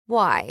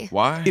Why?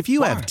 Why? If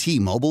you have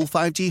T-Mobile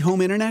 5G home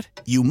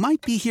internet, you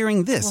might be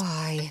hearing this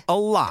Why? a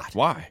lot.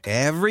 Why?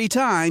 Every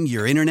time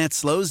your internet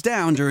slows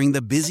down during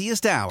the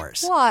busiest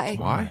hours. Why?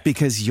 Why?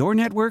 Because your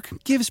network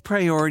gives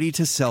priority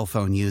to cell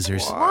phone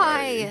users.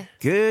 Why?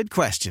 Good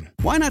question.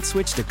 Why not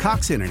switch to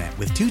Cox Internet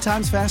with 2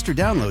 times faster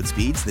download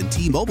speeds than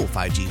T-Mobile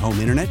 5G home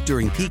internet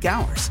during peak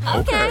hours?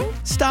 Okay.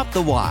 Stop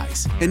the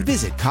whys and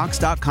visit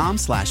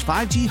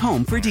cox.com/5G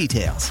home for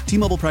details.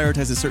 T-Mobile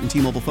prioritizes certain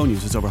T-Mobile phone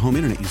users over home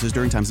internet users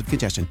during times of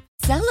congestion.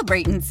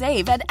 Celebrate and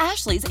save at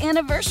Ashley's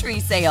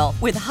Anniversary Sale.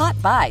 With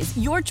Hot Buys,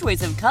 your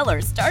choice of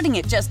colors starting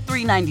at just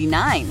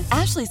 $3.99.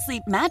 Ashley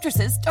Sleep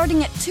mattresses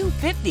starting at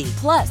 $2.50.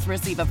 Plus,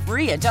 receive a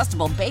free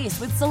adjustable base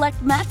with select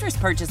mattress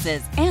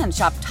purchases. And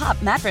shop top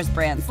mattress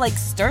brands like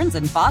Stearns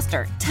 &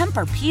 Foster,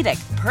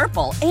 Tempur-Pedic,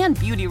 Purple, and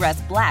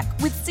Beautyrest Black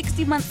with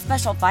 60-month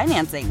special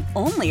financing.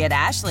 Only at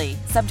Ashley.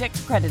 Subject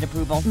to credit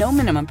approval. No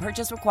minimum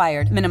purchase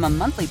required. Minimum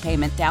monthly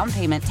payment, down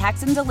payment,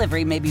 tax, and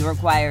delivery may be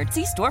required.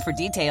 See store for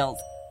details.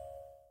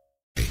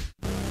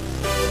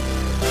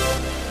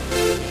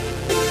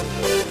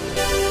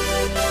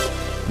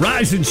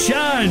 Rise and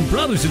shine,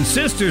 brothers and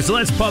sisters.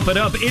 Let's pump it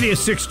up. It is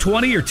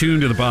 6:20. You're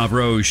tuned to the Bob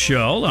Rose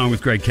Show, along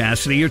with Greg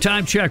Cassidy. Your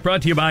time check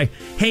brought to you by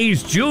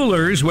Hayes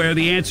Jewelers, where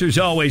the answer is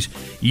always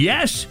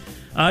yes.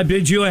 I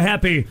bid you a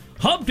happy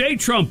Hump Day,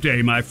 Trump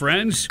Day, my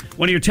friends.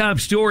 One of your top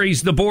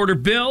stories, the border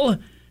bill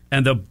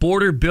and the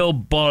border bill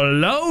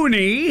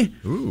baloney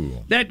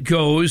that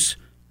goes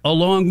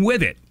along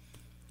with it.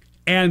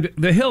 And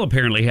The Hill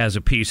apparently has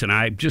a piece, and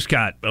I just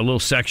got a little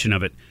section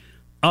of it,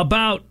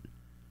 about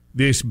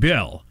this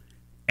bill.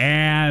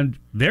 And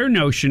their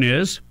notion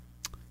is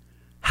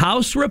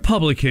House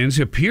Republicans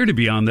appear to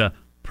be on the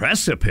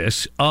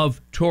precipice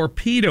of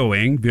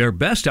torpedoing their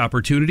best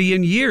opportunity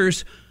in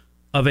years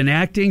of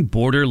enacting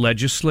border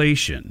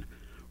legislation.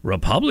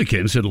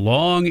 Republicans had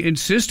long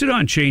insisted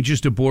on changes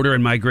to border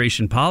and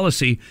migration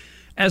policy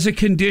as a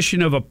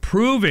condition of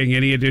approving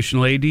any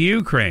additional aid to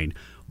Ukraine.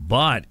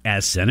 But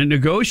as Senate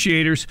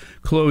negotiators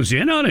close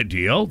in on a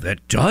deal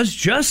that does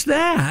just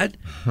that,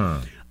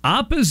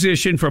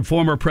 opposition from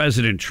former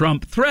President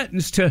Trump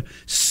threatens to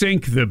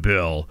sink the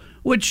bill,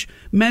 which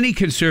many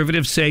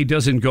conservatives say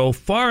doesn't go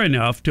far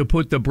enough to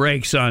put the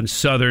brakes on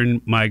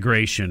southern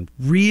migration.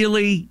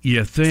 Really?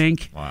 You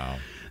think? Wow.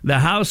 The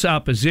House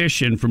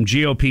opposition from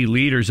GOP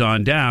leaders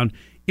on down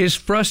is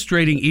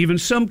frustrating even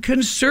some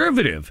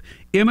conservative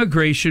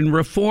immigration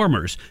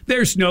reformers. There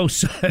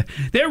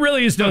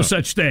really is no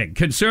such thing.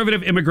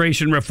 Conservative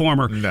immigration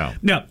reformer. No.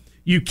 No,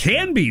 you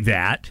can be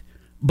that,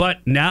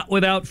 but not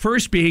without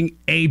first being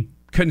a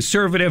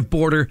conservative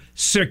border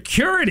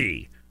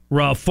security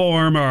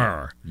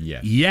reformer.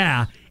 Yes.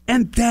 Yeah,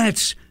 and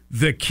that's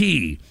the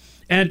key.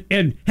 And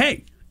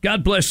hey,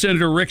 God bless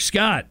Senator Rick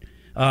Scott.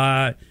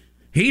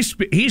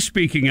 He's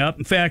speaking up.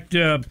 In fact,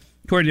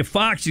 according to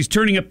Fox, he's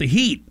turning up the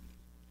heat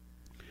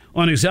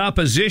on his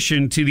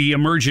opposition to the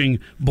emerging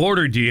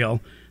border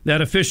deal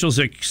that officials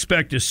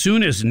expect as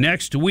soon as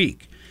next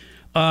week.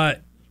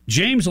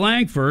 James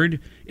Langford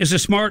is a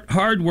smart,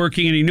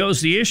 hardworking, and he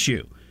knows the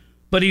issue,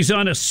 but he's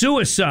on a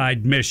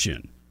suicide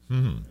mission.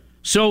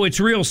 So it's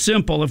real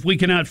simple. If we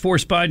cannot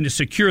force Biden to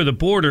secure the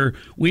border,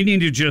 we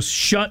need to just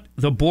shut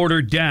the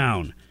border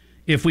down.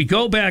 If we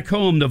go back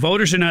home, the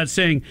voters are not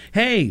saying,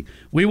 hey,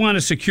 we want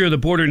to secure the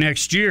border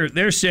next year.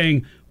 They're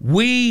saying,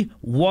 we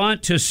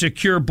want to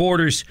secure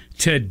borders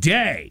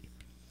today.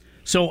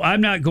 So I'm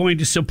not going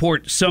to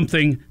support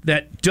something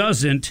that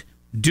doesn't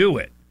do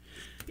it.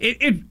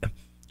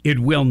 It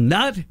will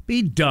not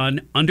be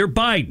done under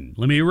Biden.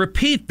 Let me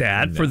repeat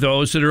that for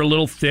those that are a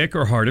little thick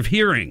or hard of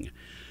hearing.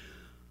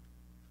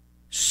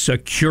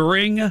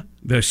 Securing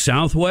the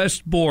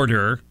southwest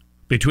border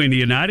between the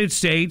United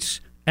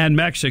States and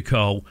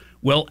Mexico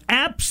will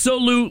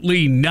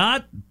absolutely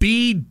not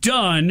be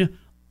done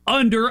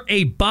under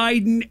a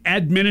Biden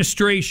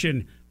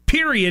administration.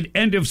 Period.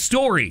 End of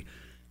story.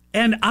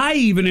 And I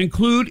even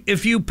include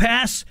if you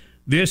pass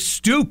this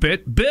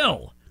stupid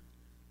bill.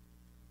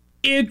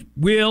 It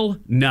will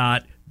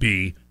not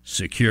be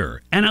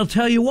secure. And I'll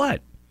tell you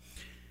what,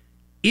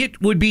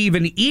 it would be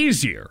even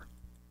easier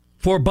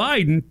for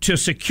Biden to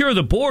secure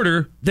the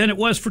border than it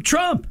was for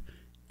Trump.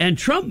 And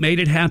Trump made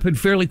it happen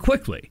fairly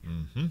quickly.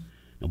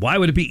 Now, why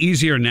would it be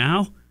easier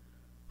now?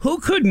 Who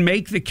could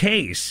make the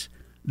case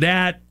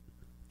that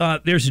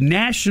there's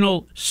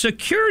national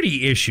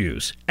security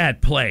issues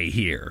at play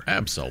here?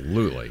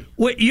 Absolutely.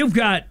 Well, you've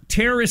got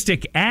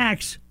terroristic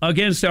acts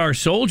against our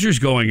soldiers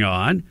going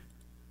on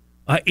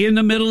in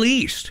the Middle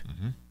East.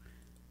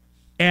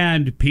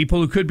 And people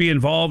who could be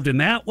involved in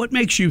that, what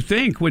makes you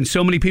think when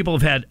so many people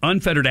have had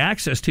unfettered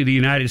access to the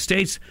United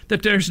States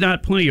that there's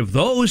not plenty of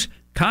those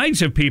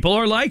kinds of people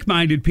or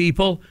like-minded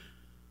people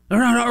that are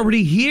not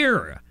already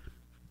here?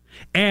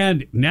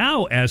 And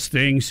now as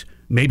things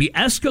may be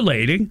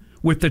escalating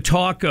with the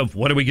talk of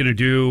what are we going to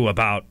do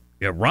about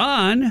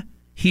Iran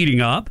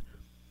heating up,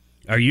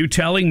 are you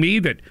telling me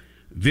that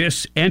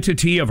this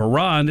entity of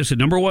Iran, this is the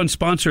number one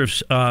sponsor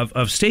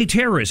of state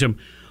terrorism,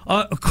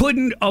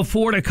 couldn't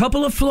afford a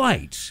couple of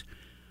flights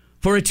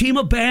for a team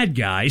of bad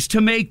guys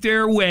to make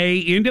their way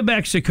into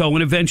Mexico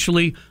and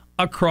eventually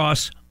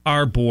across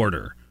our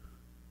border.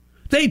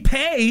 They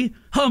pay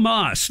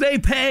Hamas. They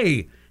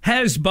pay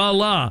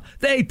Hezbollah.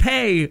 They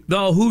pay the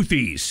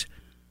Houthis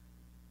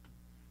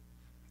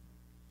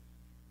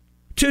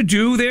to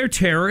do their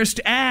terrorist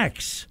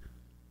acts.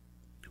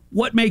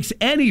 What makes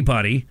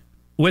anybody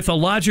with a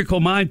logical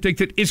mind think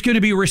that it's going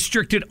to be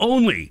restricted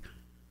only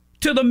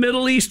to the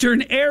Middle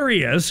Eastern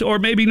areas or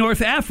maybe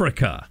North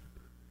Africa?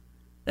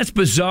 That's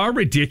bizarre,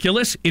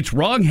 ridiculous. It's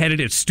wrong-headed.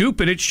 It's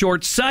stupid. It's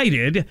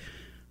short-sighted.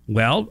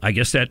 Well, I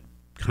guess that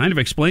kind of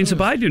explains the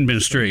Biden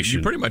administration.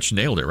 You pretty much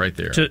nailed it right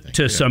there.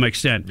 To some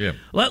extent. Yeah.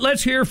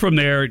 Let's hear from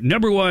their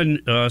number one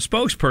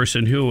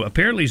spokesperson, who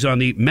apparently is on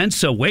the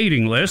Mensa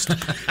waiting list,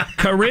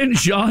 Karine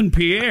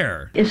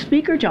Jean-Pierre. If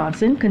Speaker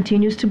Johnson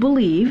continues to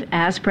believe,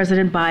 as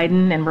President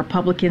Biden and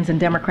Republicans and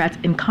Democrats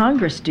in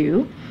Congress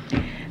do,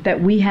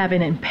 that we have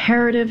an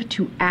imperative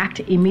to act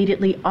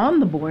immediately on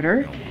the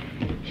border,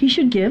 he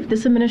should give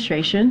this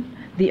administration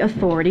the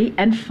authority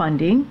and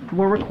funding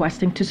we're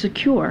requesting to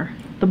secure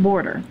the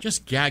border.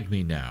 Just gag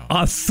me now.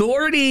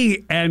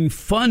 Authority and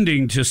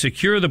funding to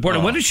secure the border.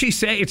 What did she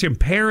say? It's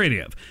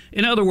imperative.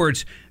 In other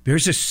words,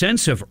 there's a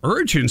sense of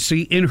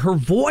urgency in her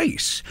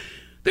voice.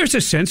 There's a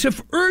sense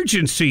of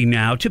urgency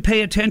now to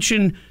pay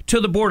attention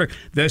to the border.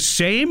 The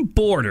same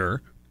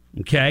border,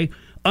 okay,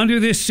 under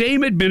this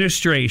same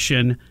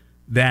administration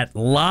that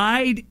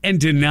lied and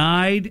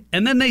denied,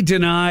 and then they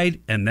denied,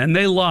 and then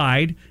they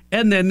lied,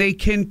 and then they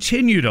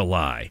continue to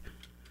lie.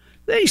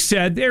 They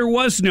said there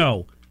was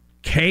no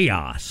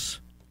chaos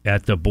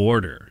at the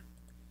border.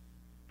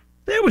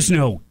 There was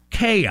no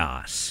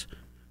chaos.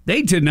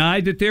 They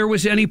denied that there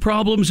was any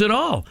problems at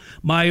all.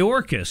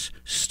 Mayorkas,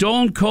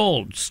 stone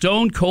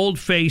cold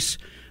face,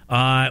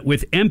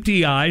 with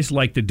empty eyes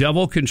like the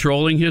devil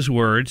controlling his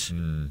words,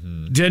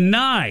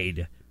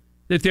 denied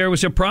that there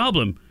was a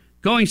problem,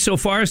 going so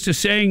far as to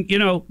saying,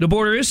 the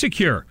border is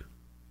secure.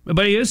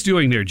 Everybody is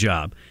doing their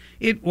job.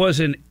 It was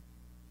an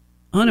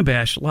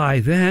unabashed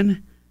lie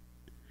then.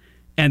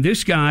 And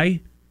this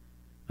guy,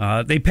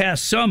 they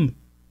passed some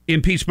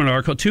impeachment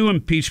article. 2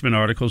 impeachment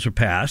articles were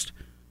passed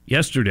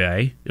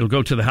yesterday. It'll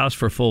go to the House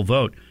for a full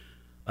vote.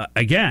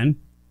 Again,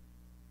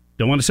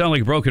 don't want to sound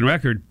like a broken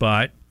record,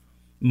 but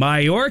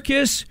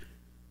Mayorkas,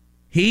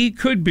 he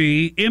could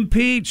be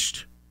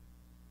impeached.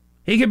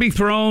 He could be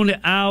thrown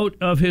out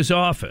of his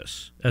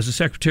office as the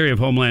Secretary of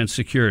Homeland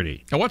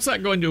Security. Now, what's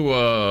that going to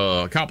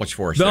accomplish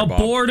for us? The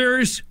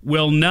borders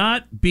will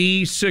not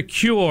be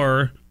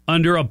secure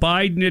under a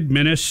Biden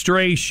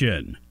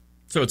administration.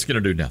 So it's going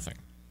to do nothing.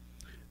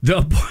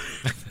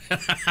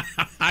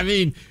 I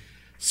mean,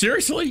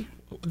 seriously?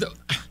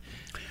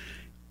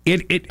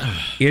 It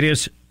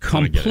is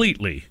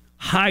completely,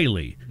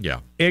 highly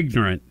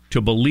ignorant to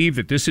believe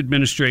that this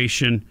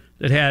administration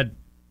that had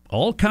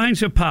all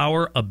kinds of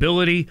power,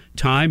 ability,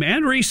 time,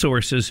 and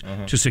resources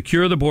to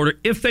secure the border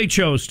if they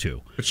chose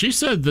to. But she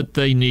said that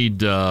they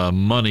need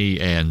money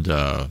and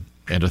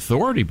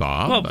authority,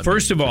 Bob. Well,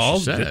 first of all,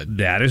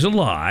 that is a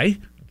lie.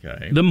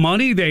 Okay. The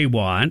money they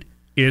want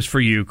is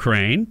for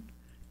Ukraine,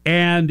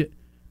 and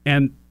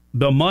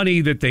the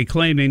money that they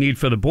claim they need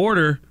for the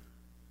border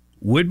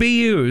would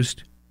be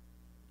used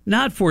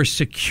not for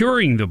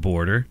securing the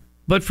border,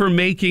 but for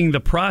making the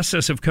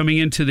process of coming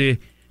into the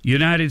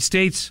United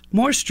States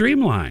more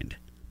streamlined,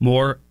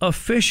 more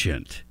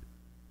efficient.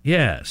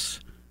 Yes.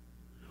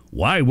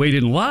 Why wait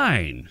in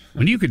line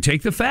when you could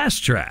take the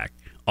fast track?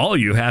 All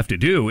you have to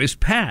do is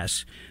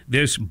pass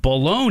this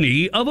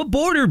baloney of a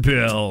border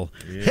bill.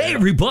 Yeah. Hey,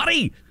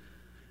 everybody,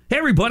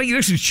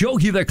 this is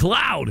Chogi the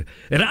Cloud,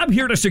 and I'm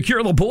here to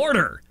secure the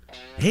border.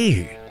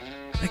 Hey,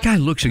 that guy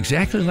looks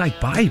exactly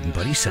like Biden,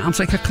 but he sounds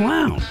like a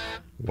clown.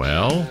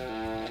 Well,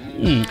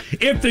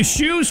 if the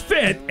shoes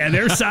fit and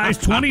they're size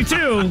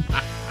 22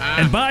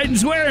 and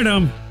Biden's wearing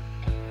them,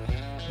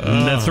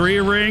 the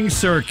three-ring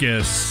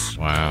circus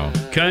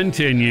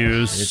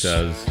continues. It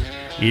does.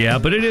 Yeah,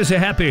 but it is a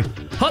happy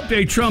hump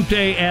day, Trump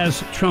day,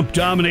 as Trump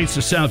dominates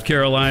the South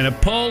Carolina.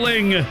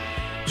 Polling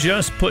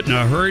just putting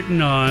a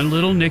hurting on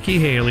little Nikki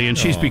Haley, and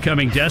she's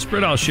becoming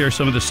desperate. I'll share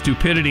some of the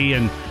stupidity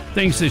and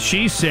things that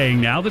she's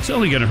saying now that's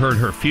only going to hurt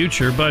her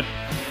future, but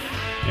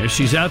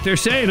she's out there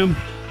saying them.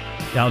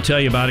 I'll tell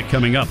you about it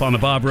coming up on the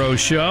Bob Rose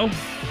Show.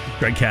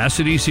 Greg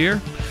Cassidy's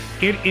here.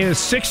 It is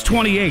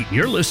 6:28.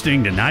 You're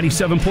listening to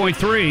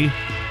 97.3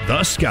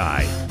 The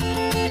Sky.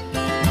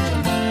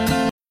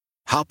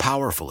 How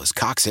powerful is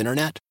Cox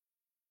Internet?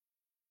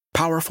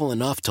 Powerful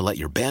enough to let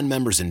your band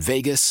members in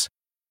Vegas,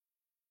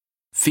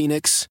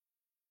 Phoenix,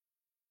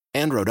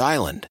 and Rhode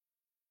Island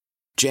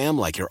jam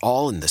like you're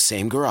all in the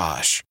same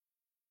garage.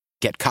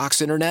 Get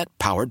Cox Internet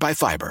powered by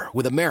fiber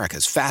with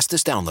America's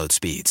fastest download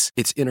speeds.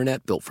 It's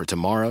internet built for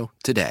tomorrow,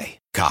 today.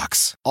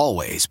 Cox,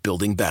 always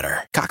building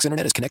better. Cox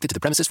Internet is connected to the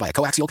premises via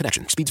coaxial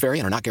connection. Speeds vary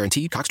and are not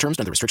guaranteed. Cox terms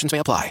and other restrictions may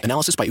apply.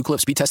 Analysis by Ookla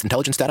Speed Test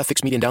Intelligence Data.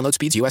 Fixed median download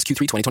speeds. US Q3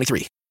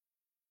 2023.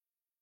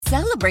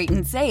 Celebrate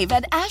and save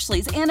at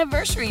Ashley's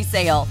Anniversary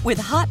Sale. With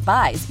Hot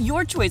Buys,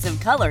 your choice of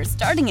colors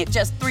starting at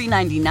just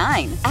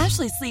 $3.99.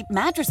 Ashley Sleep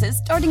mattresses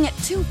starting at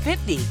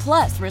 $2.50.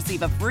 Plus,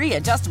 receive a free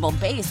adjustable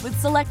base with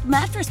select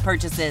mattress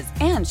purchases.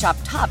 And shop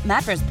top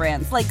mattress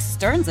brands like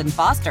Stearns &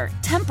 Foster,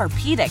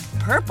 Tempur-Pedic,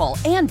 Purple,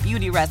 and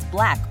Beautyrest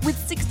Black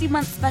with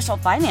 60-month special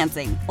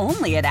financing.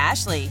 Only at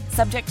Ashley.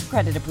 Subject to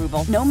credit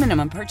approval. No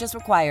minimum purchase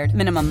required.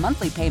 Minimum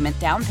monthly payment,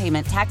 down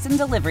payment, tax, and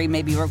delivery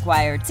may be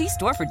required. See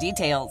store for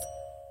details.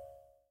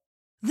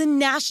 The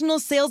national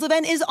sales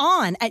event is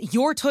on at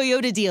your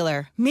Toyota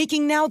dealer,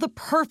 making now the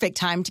perfect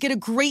time to get a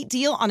great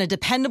deal on a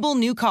dependable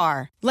new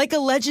car. Like a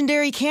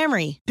legendary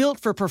Camry, built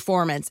for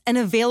performance and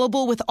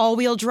available with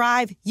all-wheel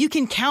drive, you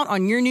can count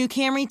on your new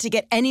Camry to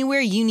get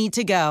anywhere you need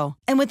to go.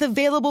 And with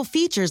available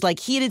features like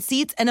heated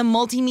seats and a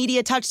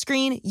multimedia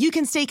touchscreen, you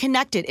can stay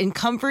connected in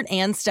comfort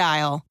and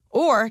style.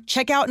 Or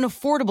check out an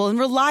affordable and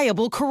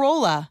reliable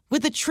Corolla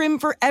with a trim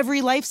for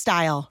every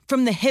lifestyle.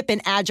 From the hip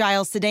and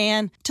agile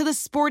sedan to the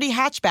sporty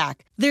hatchback,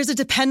 there's a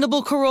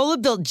dependable Corolla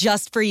built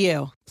just for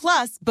you.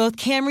 Plus, both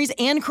Camrys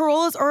and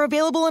Corollas are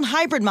available in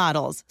hybrid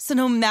models, so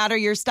no matter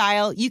your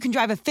style, you can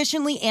drive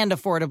efficiently and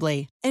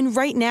affordably. And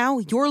right now,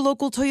 your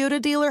local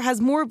Toyota dealer has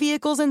more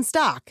vehicles in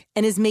stock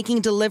and is making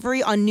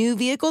delivery on new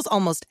vehicles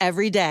almost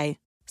every day.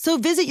 So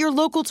visit your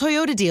local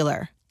Toyota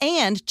dealer.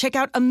 And check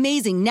out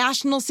amazing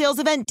national sales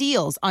event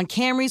deals on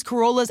Camrys,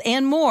 Corollas,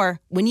 and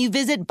more when you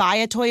visit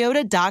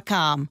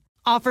buyatoyota.com.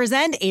 Offers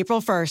end April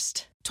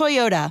 1st.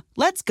 Toyota,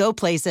 let's go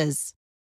places.